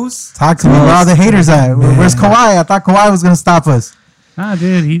 Kuz. Talk to me. Where all the haters at? Where's Kawhi? I thought Kawhi was gonna stop us. Nah,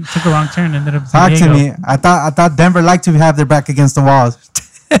 dude, he took a wrong turn and ended up. in Talk San to Diego. me. I thought Denver liked to have their back against the walls.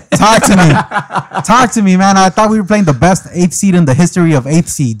 Talk to me. Talk to me, man. I thought we were playing the best 8th seed in the history of 8th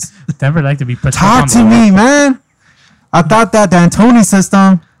seeds. Denver like to be put Talk on to the me, wall. man. I thought that D'Antoni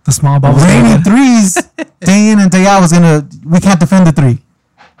system, The small ball was raining taken. threes, day in and day out we can't defend the three.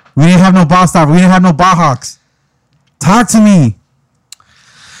 We didn't have no ball stopper. We didn't have no ball hawks. Talk to me.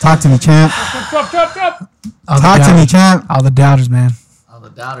 Talk to me, champ. All the Talk to me, doubters. champ. All the doubters, man. All the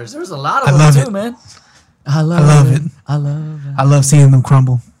doubters. There was a lot of I them, love too, it. man. I love it. I love it. I love seeing them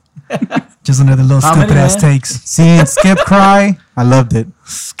crumble. Just another little How many, stupid ass man? takes. Seeing Skip cry, I loved it.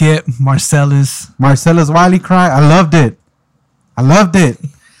 Skip, Marcellus. Marcellus Wiley cry, I loved it. I loved it.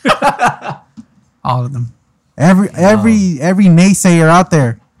 All of them. Every naysayer out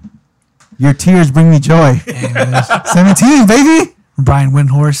there, your tears bring me joy. And, 17, baby. Brian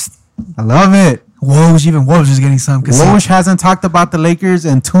Windhorst. I love it. Woj is getting some. Woj hasn't talked about the Lakers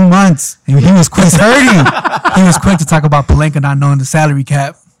in 2 months. He was quick. He's hurting. He was quick to talk about Pelinka not knowing the salary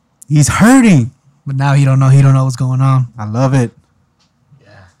cap, He's hurting. but now he don't know. He don't know what's going on. I love it. Yeah.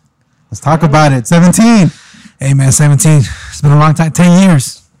 Let's talk about it. 17. Hey man, 17. It's been a long time. 10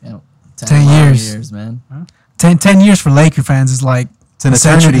 years. Yeah, 10 long years. man. 10 years for Laker fans is like It's an a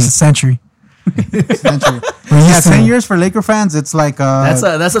century. eternity. It's a century. Century. We're Yeah, used to 10 it. years for Laker fans, it's like That's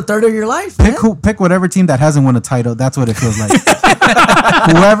a third of your life, man. pick whatever team that hasn't won a title. That's what it feels like.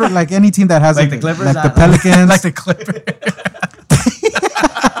 Whoever, like any team that hasn't, Like the Clippers? like the Pelicans, Like the Clippers.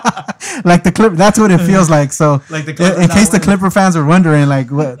 like the Clip. That's what it feels like. So, Like the Clippers in not case the winning. Clipper fans are wondering,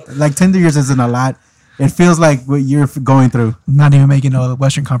 like 10 years isn't a lot. It feels like what you're going through. Not even making the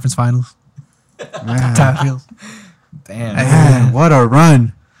Western Conference Finals. That's how it feels. Damn. Hey. Man, what a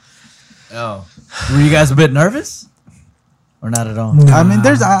run! Oh. Were you guys a bit nervous? Or not at all? I mean,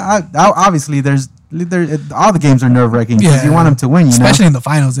 there's obviously there's all the games are nerve wracking because you want them to win. You Especially know, in the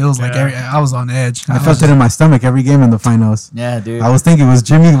finals. It was like Yeah. I was on edge. I felt it in my stomach every game in the finals. Yeah, dude. I was thinking, was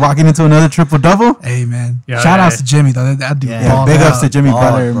Jimmy walking into another triple double? Hey man, Yeah, shout outs yeah. to Jimmy though. That dude Yeah, Yeah, balled big out. ups to Jimmy Ball,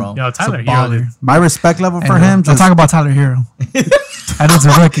 Butler. bro. Yo, Tyler It's a baller. Hero. My respect level for And, him. Don't Just, talk about Tyler Hero. That dude's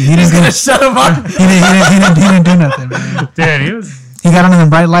a rookie. He didn't, get, Shut him up. he didn't do nothing, man. Dude, he was. He got under the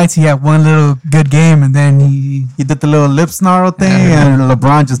bright lights. He had one little good game, and then he he did the little lip snarl thing, Yeah. and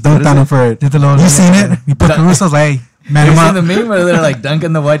LeBron just dunked is on it? him for it. did the little. You seen it? He put Caruso's like, hey, man You him seen up. the meme where they're like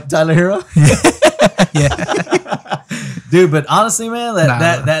dunking the white Tyler Hero? Yeah, Dude, but honestly, man,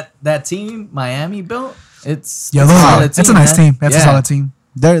 Nah. that team Miami built, it's yeah, a those solid are, that's a team, nice man. team. That's Yeah. a solid team.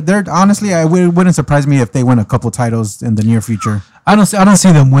 They're honestly, it wouldn't surprise me if they win a couple titles in the near future. I don't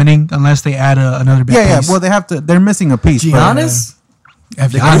see them winning unless they add another big Yeah, piece. Well, they have to. They're missing a piece. but Giannis?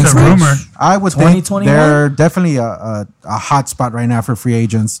 If They Giannis got the rich, rumor. I would think 2021? they're definitely a hot spot right now for free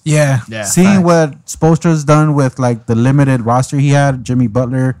agents. Yeah, Yeah. Seeing facts. what Spoelstra's done with like the limited roster he had, Jimmy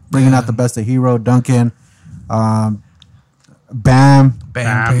Butler bringing out the best of Hero, Duncan, Bam, Bam,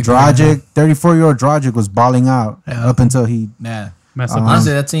 Bam. played Dragic. 34-year-old Dragic was balling out Yeah. up until he. Yeah. Messed up.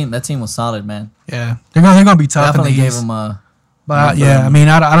 Honestly, that team was solid, man. Yeah, they're gonna be tough. Definitely in the gave East. them a. But yeah, I mean,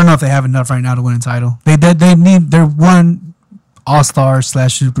 I don't know if they have enough right now to win a title. They need they're one all-star /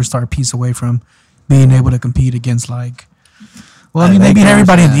 superstar piece away from being able to compete against like. Well, I mean, they beat Lakers,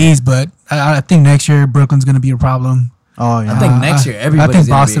 everybody in the yeah. East, but I think next year Brooklyn's going to be a problem. Oh yeah, I think next year everybody's I think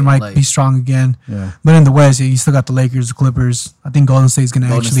gonna Boston be, might like- be strong again. yeah. But in the West, you still got the Lakers, the Clippers. I think Golden State's going to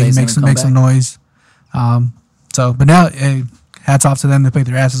Golden actually State's gonna make some come noise. So, but now, hey, hats off to them. They played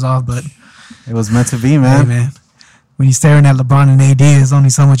their asses off. But It was meant to be, hey, man. man, when you're staring at LeBron and AD, there's only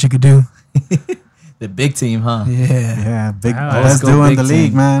so much you could do. The big team, huh? Yeah. Yeah, big Wow. best Let's go duo in big the team.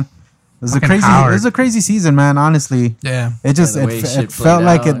 league, man. It was a Fucking crazy. Howard. It was a crazy season, man. Honestly, Yeah. it just the way it shit felt played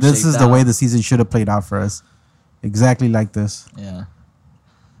like out and this is shaped the way out. the season should have played out for us. Exactly like this. Yeah.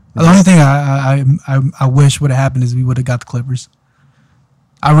 The only thing I wish would have happened is we would have got the Clippers.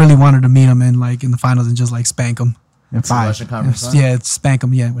 I really wanted to meet them in the finals and just like spank them. In It's the five. Western Conference, huh? Yeah, spank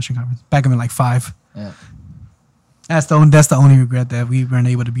them. Yeah, Western Conference. Back them in like 5. Yeah. That's the only regret that we weren't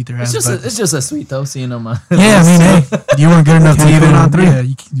able to beat their ass. It's just a sweet though seeing them. Yeah, I mean, hey, you weren't good enough to Can't even put it on 3. Yeah,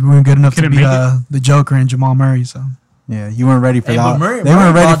 you weren't good enough to Couldn't beat make the Joker and Jamal Murray. So Yeah, you weren't ready for Hey, that. but Murray, They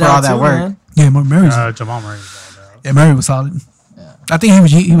weren't ready balled for all out that too, work. man. yeah, Murray's Jamal Murray was all out. yeah, Murray was solid. Yeah. I think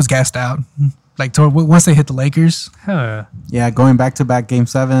he was gassed out. Like once they hit the Lakers, Hell yeah. Yeah, going back to back game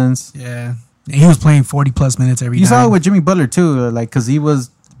 7s. yeah, and he was playing 40+ minutes every You night. saw it with Jimmy Butler too, like because he was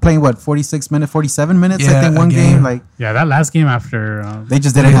playing 47 minutes. I Yeah, think a one game. game. Like Yeah, that last game after. they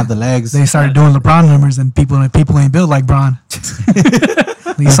just didn't have the legs. They started doing LeBron numbers, and people ain't built like Bron. You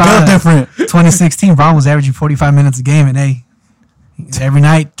They're saw built that. different. 2016, Bron was averaging 45 minutes a game, and hey, every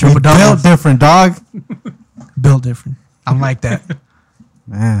night They triple double. built different, dog. Built different. I'm like that.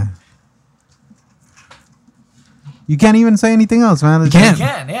 Man, you can't even say anything else, man. It's can't. You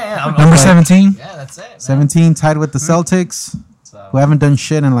can, yeah. I'm Number like, 17. Yeah, that's it. Man. 17 tied with the Celtics, So, who haven't done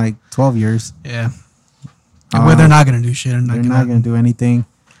shit in like 12 years. Yeah. And where they're not gonna do shit. They're not gonna do anything.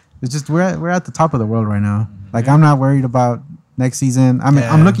 It's just we're at the top of the world right now. Like I'm not worried about next season. I mean,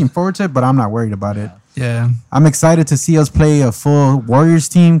 I'm Yeah. looking forward to it, but I'm not worried about it. Yeah. I'm excited to see us play a full Warriors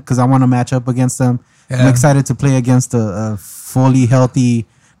team because I want to match up against them. I'm Yeah. excited to play against a fully healthy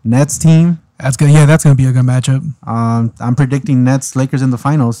Nets team. That's good. Yeah, that's gonna be a good matchup. I'm predicting Nets Lakers in the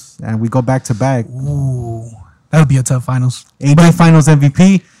finals, and we go back to back. Ooh, that'll be a tough finals. AD Finals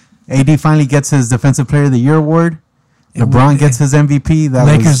MVP. AD finally gets his Defensive Player of the Year award. LeBron gets his MVP. That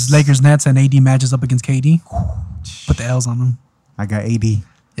Lakers, Nets, and AD matches up against KD. Put the L's on them. I got AD.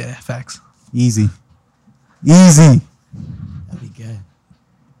 Yeah, facts. Easy. that'd be good.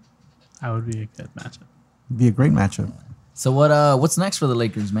 That would be a good matchup. Be a great matchup. So what's next for the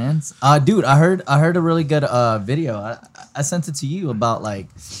Lakers, man? Dude, I heard a really good video. I sent it to you about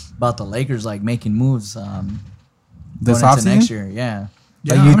the Lakers like making moves This going into next offseason, year. Yeah.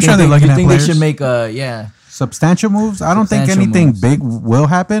 Yeah, you I'm think sure they're they, looking you at think players. they should make yeah. substantial moves. I don't think Substantial anything moves. big will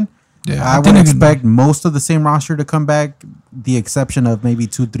happen. Yeah, I I would think they can- expect most of the same roster to come back, the exception of maybe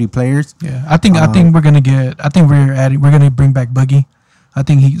 2-3 players. Yeah, I think we're gonna get. I think we're gonna bring back Boogie. I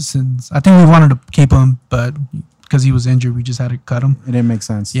think we wanted to keep him, but because he was injured, we just had to cut him. It didn't make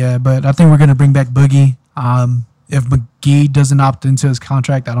sense. Yeah, but I think we're gonna bring back Boogie. If McGee doesn't opt into his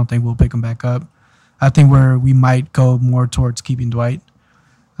contract, I don't think we'll pick him back up. I think we might go more towards keeping Dwight.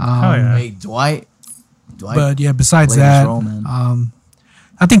 Oh yeah. Hey, Dwight. But yeah, besides played his that, role, man.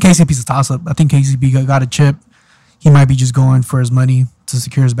 I think KCP's a toss up. I think KCP got a chip. He might be just going for his money to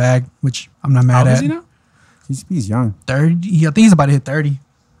secure his bag, which I'm not How mad old is at. he now? He's young. 30. I think he's about to hit 30,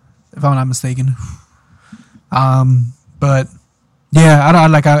 if I'm not mistaken. But yeah, I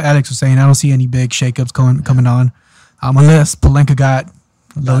don't like how Alex was saying. I don't see any big shakeups coming on, unless Pelinka got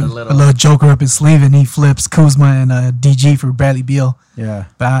a little joker up his sleeve and he flips Kuzma and DG for Bradley Beal. Yeah.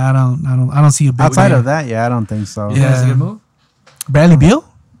 But I don't see a big Outside thing. of that, yeah, I don't think so. Yeah. That's a good move. Bradley Beal.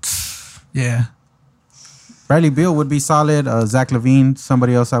 Yeah, Bradley Beal would be solid. Zach Levine,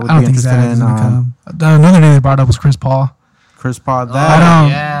 somebody else I would I don't be think interested Zach in. is gonna come. Another name they brought up was Chris Paul. Chris Paul. I That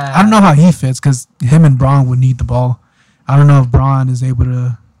don't. I don't know how he fits because him and Braun would need the ball. I don't know if Braun is able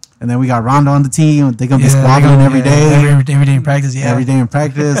to. and then we got Rondo on the team. They're gonna be they're squabbling gonna- every yeah, day. every day in practice. Yeah, Every day in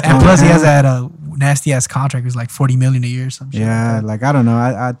practice. And going plus, he has ham. that nasty ass contract. It's like $40 million a year. Or some shit Yeah, like like I don't know.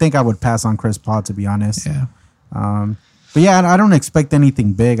 I think I would pass on Chris Paul, to be honest. that. Yeah. But yeah, I don't expect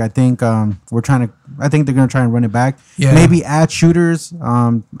anything big. I think I think they're gonna try and run it back. Yeah. Maybe add shooters.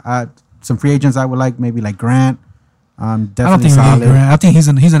 Add some free agents I would like. Maybe like Grant. I don't Definitely think solid. I think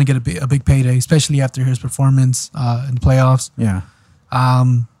he's gonna get a big payday, especially after his performance in the playoffs. Yeah,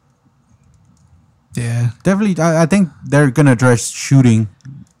 Yeah. definitely. I think they're gonna address shooting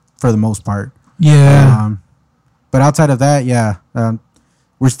for the most part. Yeah. But outside of that, yeah,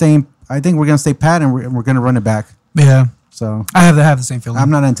 we're staying. I think we're gonna stay pat and we're gonna run it back. Yeah. So I have the same feeling. I'm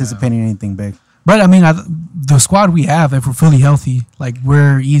not anticipating anything big. But I mean, the squad we have, if we're fully healthy, like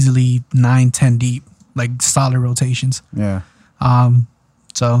we're easily 9-10 deep, like solid rotations. Yeah,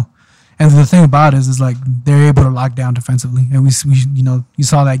 So, and the thing about it is like they're able to lock down defensively, and we you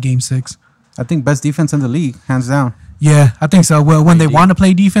saw that game 6. I think best defense in the league, hands down. Yeah, I think so. Well, when they want to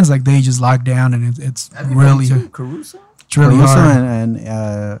play defense, like they just lock down, and it's really Caruso. it's really Caruso hard.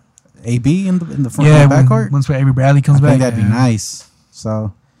 and AB in the front Yeah, backcourt. once Avery Bradley I comes back, think that'd be yeah. nice.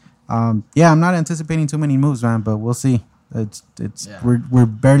 So, yeah, I'm not anticipating too many moves, man, but we'll see. It's Yeah. we're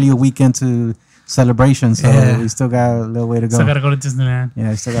barely a week into celebration, so Yeah. we still got a little way to go. Still gotta go to Disneyland.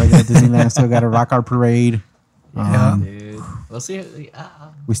 Yeah, still gotta go to Disneyland. Still gotta rock our parade. Yeah. Dude. We'll see.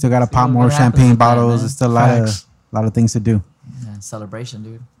 We still gotta See pop what more happens champagne with that, bottles. man. There's still Facts. a lot of things to do. Yeah, celebration,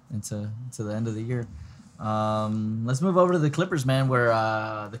 dude. Into the end of the year. Let's move over to the Clippers, man. Where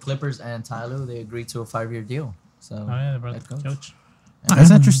the Clippers and Ty Lue, they agreed to a 5-year deal. So Oh yeah, bro. head coach. Coach. That's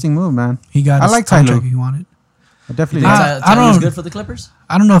an interesting move, man. He got I his like Ty Lue. contract he wanted. I definitely. Think like. I Tyler's don't- good for the Clippers.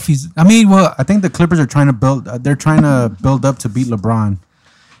 I don't know if he's. I mean, well, I think the Clippers are trying to build. They're trying to build up to beat LeBron.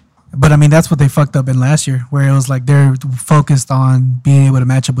 but I mean that's what they fucked up in last year, where it was like they're focused on being able to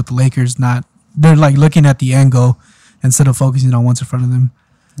match up with the Lakers. Not they're like looking at the end goal instead of focusing on what's in front of them.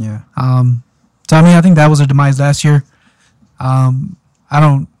 Yeah. So I mean, I think that was their demise last year. I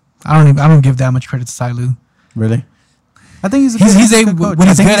don't give that much credit to Ty Lue. Really. I think he's He's a able. good coach. When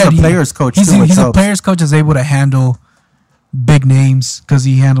I he's think good he's at a players coach. He's, too, which he's a helps. players coach is able to handle big names because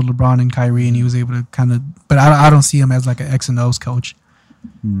he handled LeBron and Kyrie, and he was able to kind of. But I don't see him as like an X and O's coach.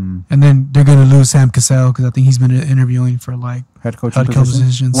 And then they're gonna lose Sam Cassell because I think he's been interviewing for like head coaching head coach position.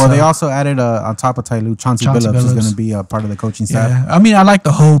 position, Well, so- they also added on top of Ty Lue, Chauncey Chauncey Billups is Billups. going to be a part of the coaching staff. yeah. I mean, I like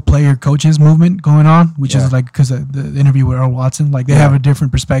the whole player coaches movement going on, which Yeah. is like because the interview with Earl Watson, like they Yeah. have a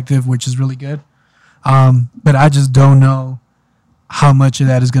different perspective, which is really good. But I just don't know how much of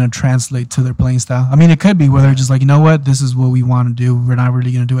that is going to translate to their playing style. I mean, it could be where they're just like, you know what, this is what we want to do. We're not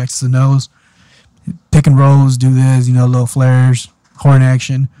really going to do X's and O's, pick and rolls, do this, little flares, horn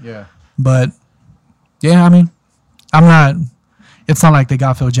action. Yeah. But yeah, I mean, I'm not. It's not like they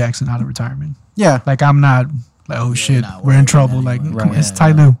got Phil Jackson out of retirement. Yeah. Like I'm not like, oh shit, not we're in worried trouble. anymore. Like Right. it's Yeah,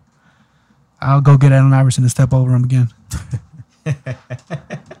 Ty Lue. I'll go get Allen Iverson and step over him again.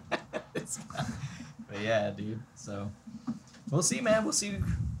 But yeah, dude. So we'll see, man. We'll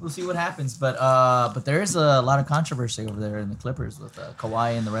see what happens. But there is a lot of controversy over there in the Clippers with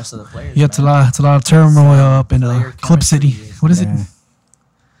Kawhi and the rest of the players. Yeah, it's a man. lot. It's a lot of turmoil up in player Clip City. chemistry is- What is Yeah. it?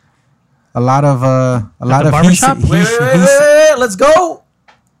 A lot of barbershop? Wait, let's go.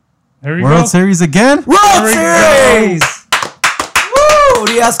 There we World go. Series again. World we Series. Woo!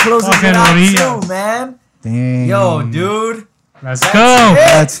 Diaz closes it Fucking out Urias. too, man. Dang. Yo, dude. Let's That's go. it.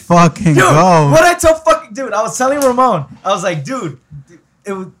 Let's fucking Dude, go. what I tell fucking dude, I was telling Ramon, I was like, dude,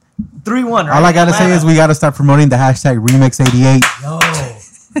 it was 3-1, right? All I gotta say Atlanta. is we gotta start promoting the hashtag Remix88. Yo,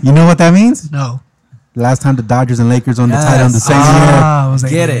 You know what that means? No. Last time the Dodgers and Lakers won the Yes. title in the same I was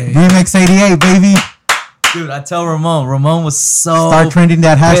like, Get it. year. Remix88, baby. dude, I tell Ramon was so Start trending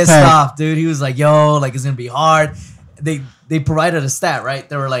that pissed hashtag. off, dude. He was like, yo, like it's gonna be hard. They provided a stat, right?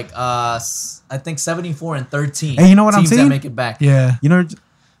 They were like, I think 74 and 13. Hey, you know what I'm teams saying? that make it back. Yeah. You know,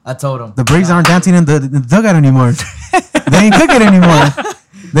 I told him the Braves aren't dancing in the dugout anymore. They ain't cooking anymore.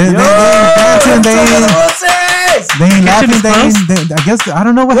 They ain't dancing. They ain't laughing. is I guess, I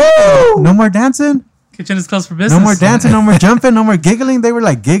don't know what happened. No more dancing. Kitchen is closed for business. No more dancing. No more jumping. No more giggling. They were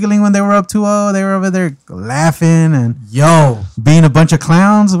like giggling when they were up 2-0. They were over there laughing and Yo, being a bunch of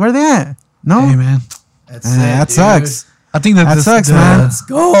clowns. Where they at? No? Hey man. that's That dude. sucks. I think that That this- sucks, the- man. Let's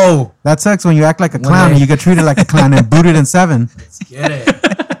go. That sucks when you act like a When clown they- and you get treated like a clown and booted in 7. Let's get it.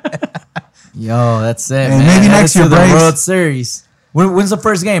 Yo, that's it, Hey, man. maybe Headed next to year, the Braves. World Series. When's the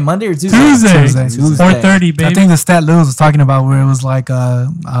first game? Monday or Tuesday? Tuesday. 4:30, baby. I think the stat Lewis was talking about where it was like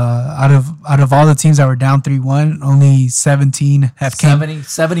out of all the teams that were down 3-1, only 17 have came.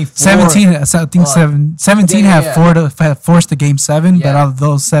 74. 17, I think Well, 17 yeah, have yeah. have forced the game 7, but Yeah. out of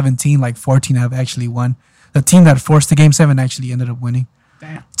those 17, like 14 have actually won. The team that forced the game 7 actually ended up winning.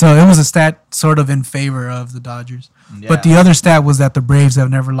 Damn. So it was a stat sort of in favor of the Dodgers. But the Yeah. other stat was that the Braves have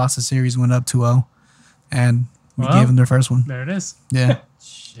never lost a series, went up 2-0, and we Well. gave them their first one. There it is. Yeah.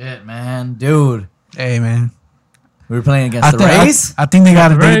 Shit, man, dude. Hey man, We were playing against the Rays. I think they got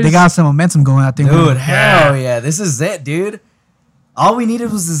the they Rays. got some momentum going. I think Dude, hell yeah. This is it, dude. All we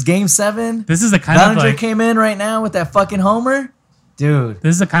needed was this game 7. This is the kind Bellinger of like came in right now with that fucking homer. Dude,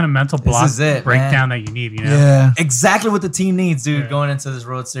 this is the kind of mental block is it, breakdown that you need. You know. Yeah. exactly what the team needs, dude, Yeah. going into this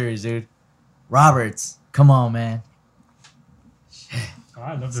World Series, dude. Roberts, come on, man. Oh,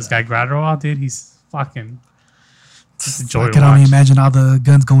 I love this guy Gradwell, dude. He's fucking. It's a joy I to can only watch. imagine all the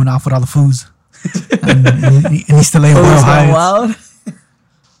guns going off with all the foos. and he's still laying Who's well going high. wild?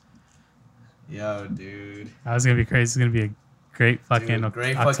 Yo, dude. That was gonna be crazy. It's gonna be a great fucking Dude,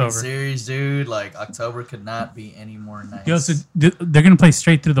 great October. fucking series, dude. Like, October could not be any more nice. Yo, so they're gonna play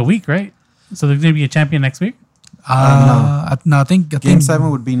straight through the week, right? So they're gonna be a champion next week. I think Game 7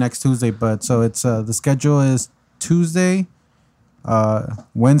 would be next Tuesday, but so it's the schedule is Tuesday,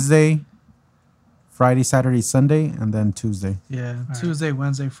 Wednesday, Friday, Saturday, Sunday, and then Tuesday. Yeah, Tuesday,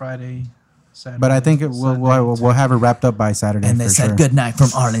 Wednesday, Friday, Saturday. But I think we'll have it wrapped up by Saturday. and they for said sure. good night from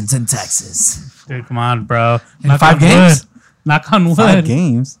Arlington, Texas. Dude, come on, bro. In Knock 5 on games? wood. Knock on wood. 5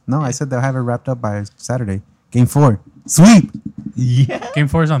 games. No, I said they'll have it wrapped up by Saturday. Game 4. Sweep. Yeah. Game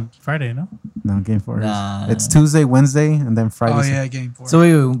 4 is on Friday, no? No, game 4 Nah. is. It's Tuesday, Wednesday, and then Friday. Oh yeah, game 4. So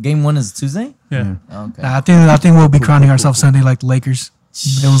wait, game 1 is Tuesday? Yeah. Okay. I think we'll be crowning ourselves Sunday like the Lakers.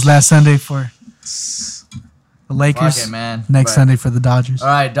 It was last Sunday for the Lakers. Fuck it, man. Next But- Sunday for the Dodgers. All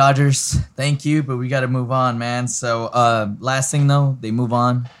right, Dodgers. Thank you, but we got to move on, man. So, last thing though, they move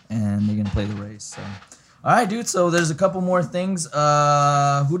on and they're gonna play the Rays. So, all right, dude. So there's a couple more things.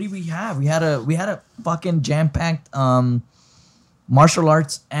 Who do we have? We had a fucking jam packed martial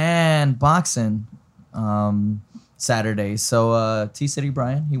arts and boxing Saturday. So T City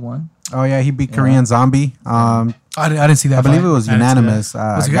Brian, he won. Oh yeah, he beat Korean Zombie. I didn't see that. I believe fight. it was I didn't see unanimous.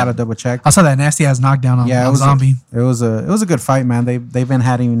 Was I it gotta good? double check. I saw that nasty ass knockdown on, Yeah, on Zombie. it was a good fight, man. They've been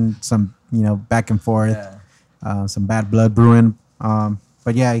having some back and forth, some bad blood brewing.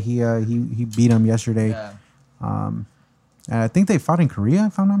 But yeah, he beat him yesterday. Yeah. And I think they fought in Korea,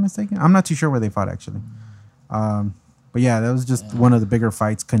 if I'm not mistaken. I'm not too sure where they fought actually. But yeah, that was just one of the bigger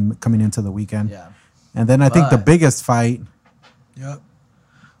fights coming into the weekend. Yeah. And then I think the But- biggest fight, Yep.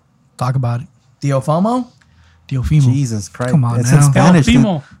 Talk about it. Teofimo? Teofimo. Jesus Christ, Come on it's now. in Spanish.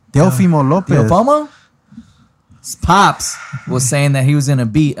 Teofimo. Teofimo Lopez. Teofimo? His pops was saying that he was gonna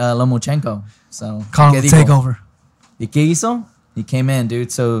beat Lomachenko. So Call ¿qué him the dijo? takeover. ¿Y qué hizo? He came in,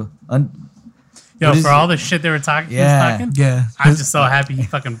 dude. So Yo, What is for it? all the shit they were talking, he Yeah. was talking. Yeah. I'm just so happy he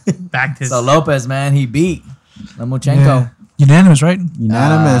fucking backed his. so Lopez, man, he beat Lomachenko. Yeah. Unanimous, right?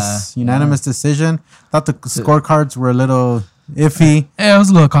 Unanimous decision. Thought the scorecards were a little iffy. Yeah, it was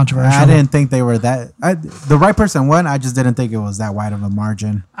a little controversial. I didn't think they were that. The right person won. I just didn't think it was that wide of a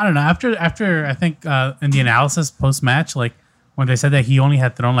margin. I don't know. After I think in the analysis post match, like when they said that he only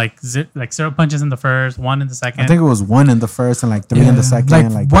had thrown like 0 punches in the first, 1 in the second. I think it was 1 in the first and like 3 in the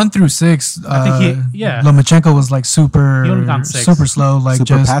second. Like 1 through 6. I think yeah. Lomachenko was like super, He only gone 6. super slow, like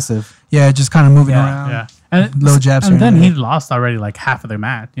super just passive. yeah, just kind of moving Yeah, around. yeah, and Low jabs and here then and he there. lost already like half of the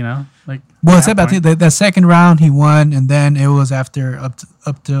match. You know, like Well, at except that I think point. that second round he won, and then it was after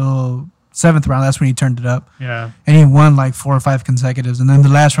up till 7th round. That's when he turned it up, Yeah, and he won like 4 or 5 consecutives. And then the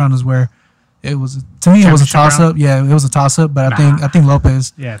last round is where it was to me it was a Championship toss round? up. Yeah, it was a toss up, but I think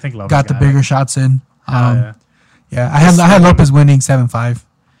Lopez yeah. I think Lopez got the bigger shots in. Yeah. Yeah, I had Lopez winning 7-5.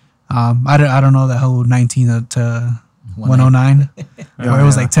 I don't know that whole 19 to 109, where it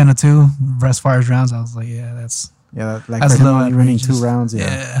was like 10-2 as far as rounds. I was like, yeah, that's Yeah, like That's for him low only winning 2 outrageous. rounds. Yeah.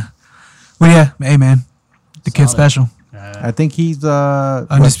 yeah. Well, yeah, hey man, the kid's Solid. special. Yeah. I think he's what,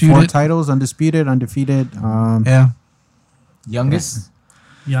 4 Undisputed. titles, undefeated. Yeah, Youngest?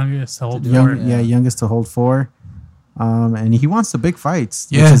 Youngest to hold Young, forward. yeah, youngest to hold 4. And he wants the big fights,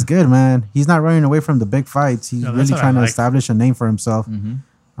 Yeah. which is good, man. He's not running away from the big fights. He's Yeah, that's really what I trying to like. establish a name for himself.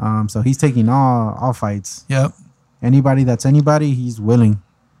 So he's taking all fights. yep. Anybody that's anybody, he's willing.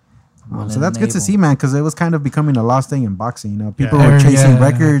 Willing So that's and good to able. see, man, because it was kind of becoming a lost thing in boxing. People Yeah. were chasing Yeah.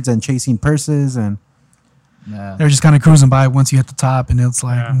 records and chasing purses, and Yeah. They're just kind of cruising by once you hit the top, and it's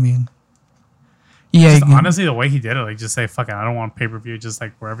like, Yeah. I mean, yeah, Just you can- honestly, the way he did it, like just say, "Fuck it, I don't want pay per view." Just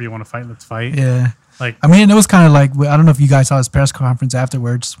like wherever you want to fight, let's fight. yeah. Like I mean, it was kind of like I don't know if you guys saw his press conference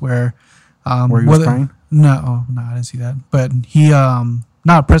afterwards, where where he was crying. No, I didn't see that. But he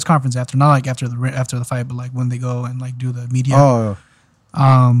not a press conference after, not like after the fight, but like when they go and like do the media. Oh,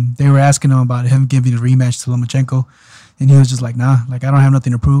 They were asking him about him giving a rematch to Lomachenko, and he was just like, nah, like I don't have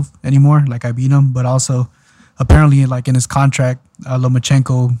nothing to prove anymore. Like I beat him, but also apparently like in his contract,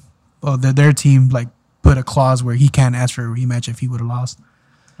 Lomachenko, their team like put a clause where he can't ask for a rematch if he would have lost.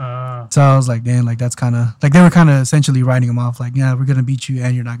 So I was like, damn, like that's kind of like they were kind of essentially writing him off, like, yeah, we're gonna beat you,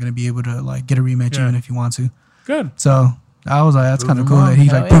 and you're not gonna be able to like get a rematch Yeah. even if you want to. good. So I was like, that's Prove kind of him cool wrong. that he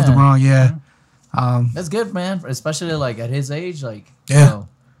Hell like proved him yeah. wrong. Yeah, That's good, man. Especially like at his age, like Yeah. yo,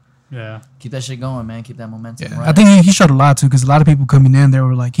 Yeah, keep that shit going, man. Keep that momentum. yeah. Right. I think he showed a lot too, because a lot of people coming in, they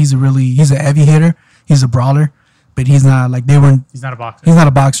were like, he's a heavy hitter, he's a brawler, but he's not like he's not a boxer. he's not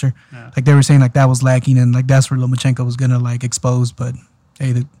a boxer. Yeah. Like they were saying, like that was lacking, and like that's where Lomachenko was gonna like expose. But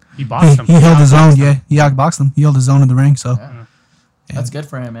hey, He boxed him. he held his own. outboxed him. Yeah, he outboxed him. He held his own in the ring. So Yeah. That's good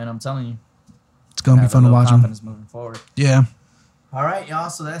for him, man. I'm telling you. it's gonna be Have a fun to little watch him. confidence moving forward. Yeah. All right, y'all.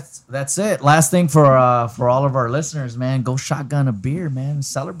 So that's it. Last thing for all of our listeners, man. Go shotgun a beer, man. And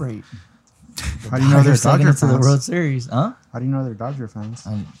celebrate. how do you know they're Dodgers taking Dodger it to the World fans? Series, huh? How do you know they're Dodger fans?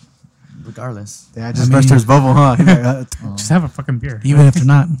 Regardless, Yeah, just I mean- burst his bubble, huh? He's like, Just have a fucking beer. Even if they're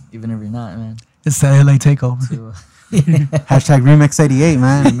not, even if you're not, man. it's the LA takeover. So, hashtag Remix 88,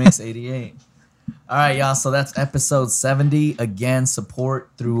 man. Mix 88. All right, y'all. So that's episode 70. Again, support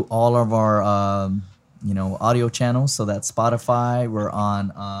through all of our audio channels. So that's Spotify. We're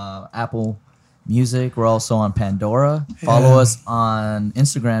on Apple Music. We're also on Pandora. Follow Yeah. us on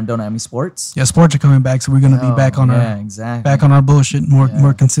Instagram, Don't At Me Sports. Yeah, sports are coming back, so we're gonna be back on exactly. our bullshit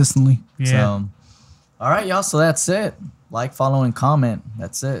more consistently. Yeah. So, all right, y'all. So that's it. Like, follow, and comment.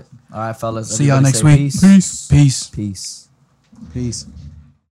 That's it. All right, fellas. See y'all Everybody next say week. Peace. Peace. Peace. Peace.